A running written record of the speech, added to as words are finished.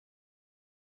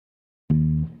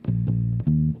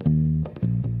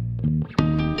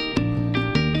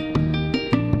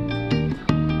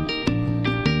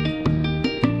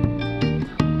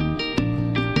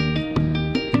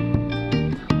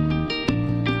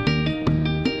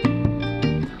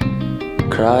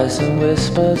cries and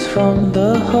whispers from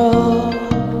the hall.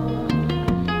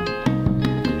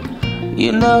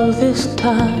 You know this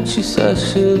time she says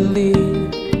she'll leave.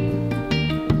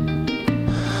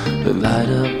 The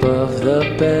light above the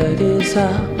bed is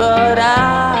out, but I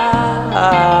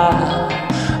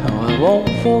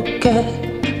won't forget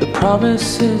the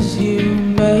promises you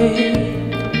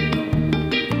made.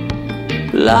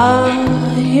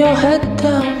 Lie your head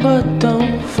down, but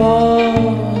don't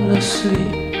fall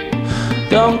asleep.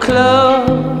 Don't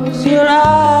close your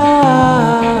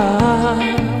eyes.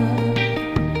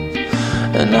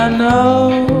 And I know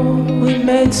we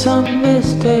made some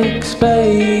mistakes,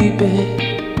 baby,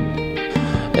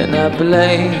 and I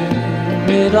blame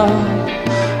it all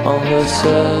on the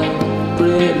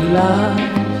separate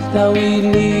lives that we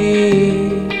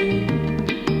lead.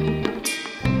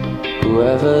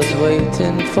 Whoever's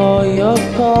waiting for your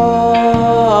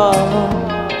call,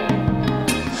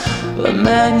 the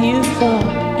man you thought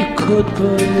you could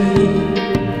believe,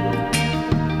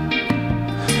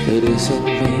 it isn't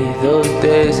me. Those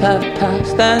days have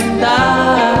passed, and no,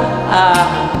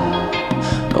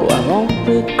 I won't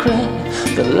regret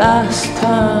the last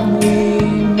time we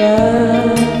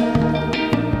met.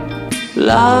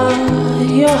 Lie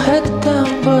your head down,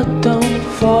 but don't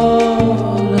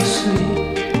fall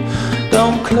asleep.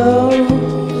 Don't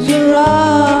close your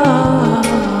eyes.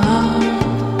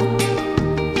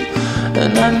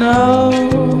 And I know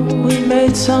we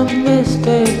made some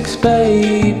mistakes,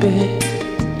 baby,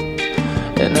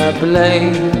 and I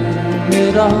blame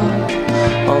it all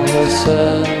on the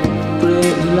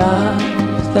separate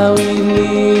lives that we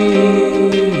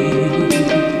lead.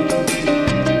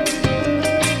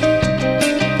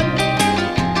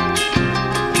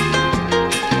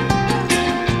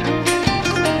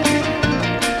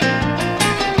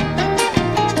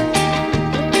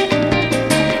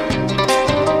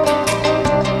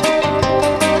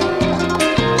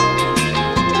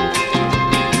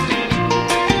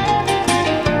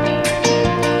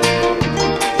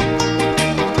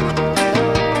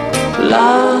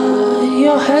 Lie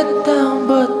your head down,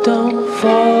 but don't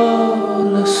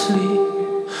fall asleep.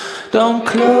 Don't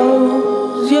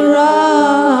close your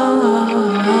eyes.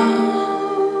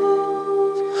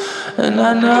 And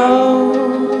I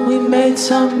know we made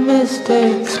some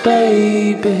mistakes,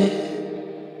 baby,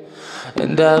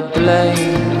 and I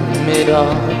blame it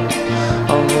all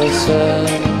on the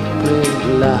separate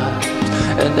lives.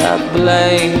 And I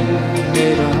blame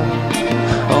it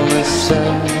all on the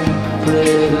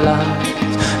separate lives.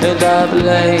 And I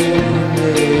blame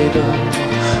it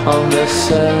all on the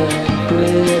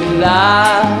separate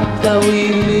life that we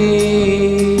lead.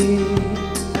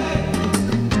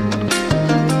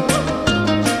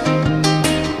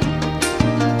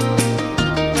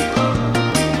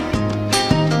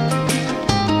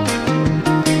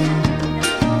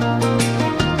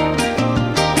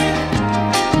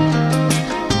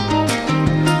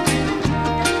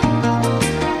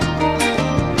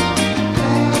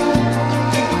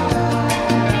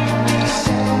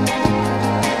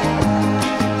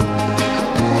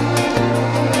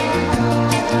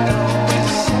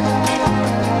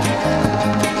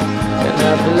 I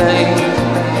blame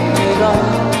it all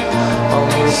on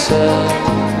the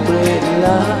separate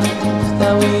lives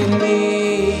that we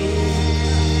lead.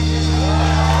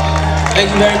 Thank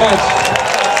you very much.